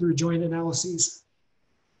do through joint analyses.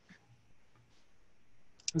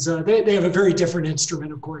 So they have a very different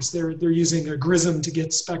instrument, of course. They're using a GRISM to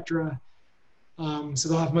get spectra. So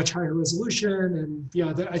they'll have much higher resolution, and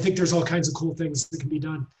yeah, I think there's all kinds of cool things that can be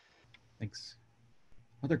done. Thanks.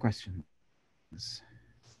 Other questions?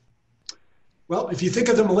 Well, if you think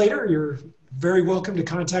of them later, you're very welcome to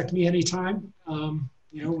contact me anytime.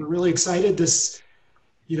 We're really excited. This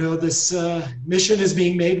mission is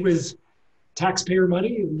being made with taxpayer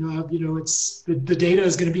money, and it's the data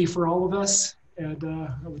is going to be for all of us, and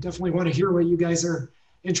I would definitely want to hear what you guys are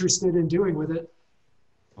interested in doing with it.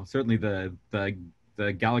 Well, certainly the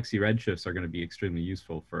galaxy redshifts are going to be extremely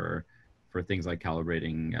useful for things like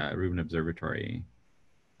calibrating Rubin Observatory.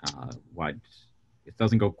 It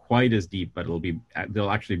doesn't go quite as deep, but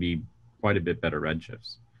they'll actually be quite a bit better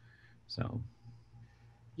redshifts. So.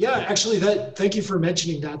 Yeah, actually, thank you for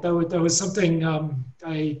mentioning that. That was something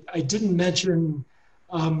I didn't mention,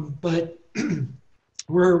 but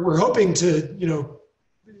we're hoping to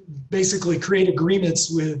basically create agreements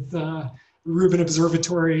with Rubin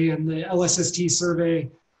Observatory and the LSST survey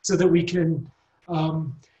so that we can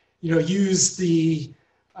use the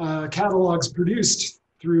catalogs produced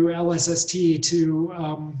through LSST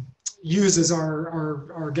to use as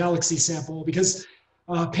our galaxy sample, because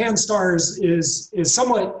Pan-STARRS is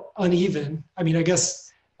somewhat uneven. I mean, I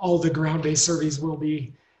guess all the ground-based surveys will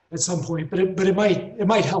be at some point, but it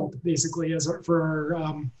might help basically for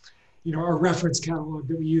our reference catalog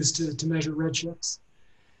that we use to measure redshifts.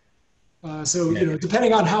 So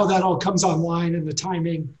depending on how that all comes online and the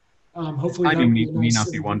timing, hopefully timing may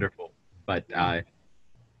not be wonderful, but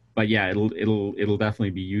yeah, it'll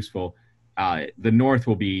definitely be useful. The north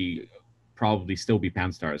will probably still be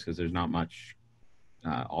Pan-STARRS because there's not much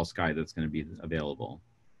all sky that's going to be available.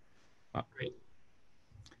 Great.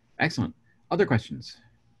 Excellent. Other questions?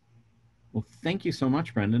 Well, thank you so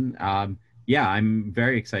much, Brendan. Yeah, I'm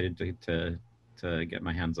very excited to get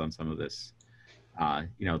my hands on some of this. The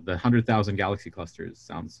 100,000 galaxy clusters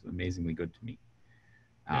sounds amazingly good to me.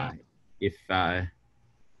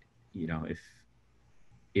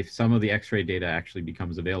 If some of the X-ray data actually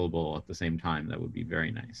becomes available at the same time, that would be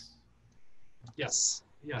very nice. Yes.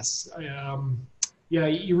 Yeah,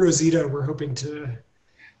 eROSITA, we're hoping to.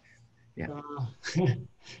 Yeah.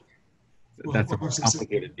 That's a more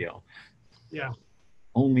complicated deal. Yeah.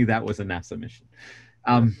 Only that was a NASA mission.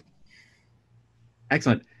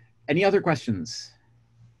 Excellent. Any other questions?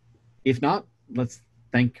 If not, let's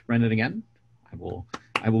thank Brendan again.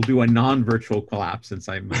 I will do a non-virtual collapse since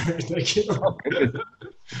I'm. Thank you.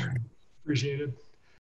 Appreciate it.